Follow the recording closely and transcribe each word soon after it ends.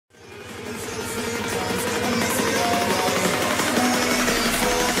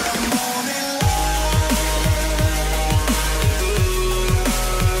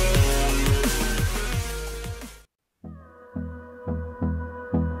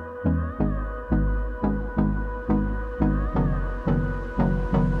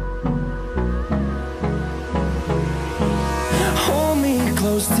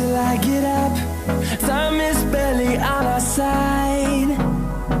close till I get up. Time is barely on our side.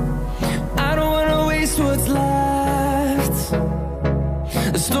 I don't wanna waste what's left.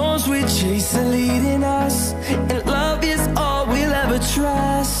 The storms we chase are leading us, and love is all we'll ever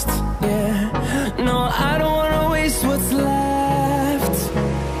trust. Yeah, no, I don't wanna waste what's left.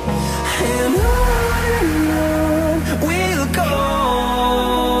 And on we'll go,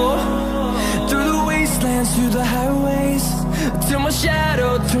 through the wastelands, through the highways, till my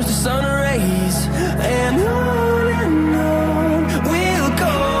shadow turns to sun rays. And on we'll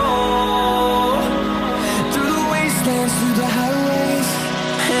go, through the wastelands, through the highways,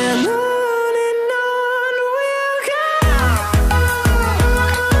 and on we'll go.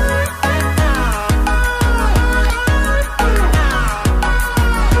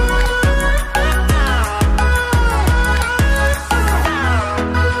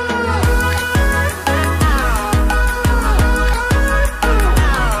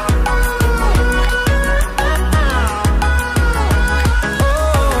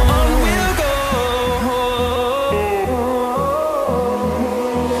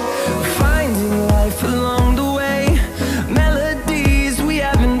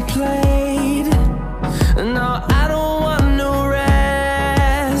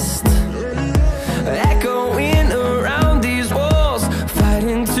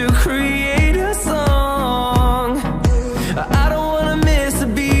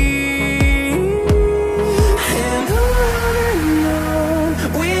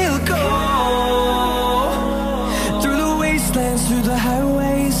 Through the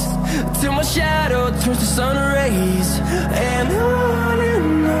highways, till my shadow turns to sun rays. And on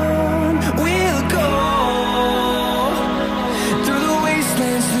we'll go, through the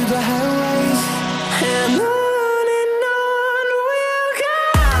wastelands, through the highways, and on we'll go.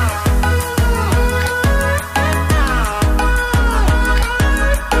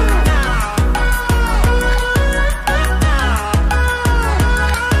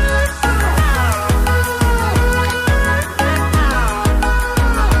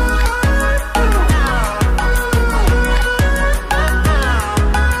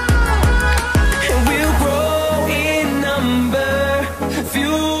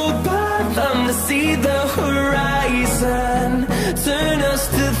 See the horizon, turn us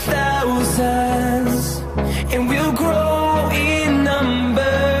to thousands, and we'll grow in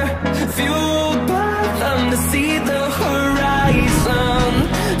number, fueled by them. To see the horizon,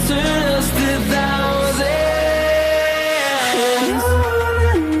 turn us to thousands, and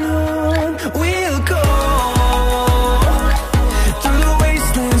on we'll go, through the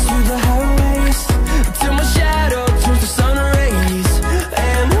wastelands, through the highways, till my shadow turns to sun rays.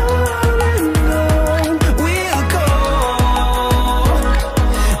 And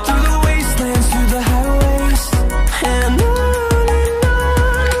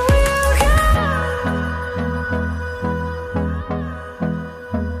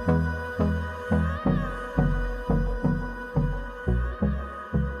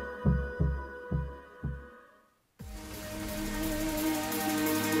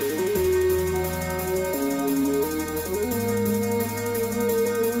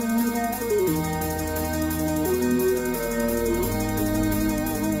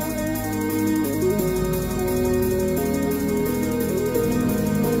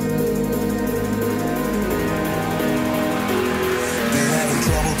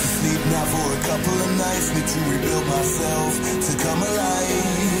to rebuild myself, to come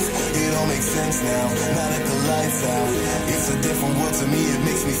alive. It all makes sense now, now that the lights out. It's a different world to me, it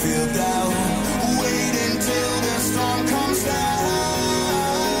makes me feel down. Wait until the storm comes down,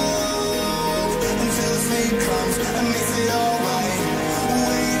 until the sleep comes and makes it alright.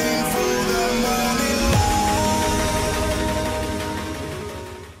 Waiting for the morning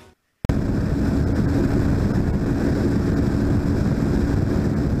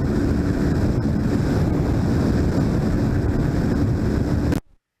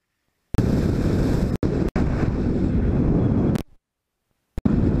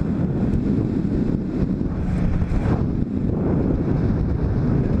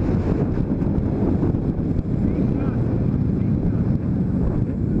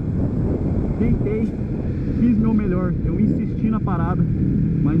fiz meu melhor, eu insisti na parada,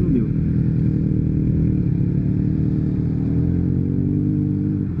 mas não deu.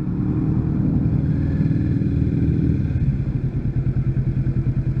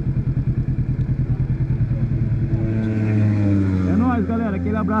 É nóis, galera,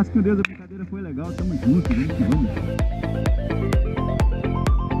 aquele abraço, que o Deus da brincadeira foi legal, tamo junto, vamos que vamos.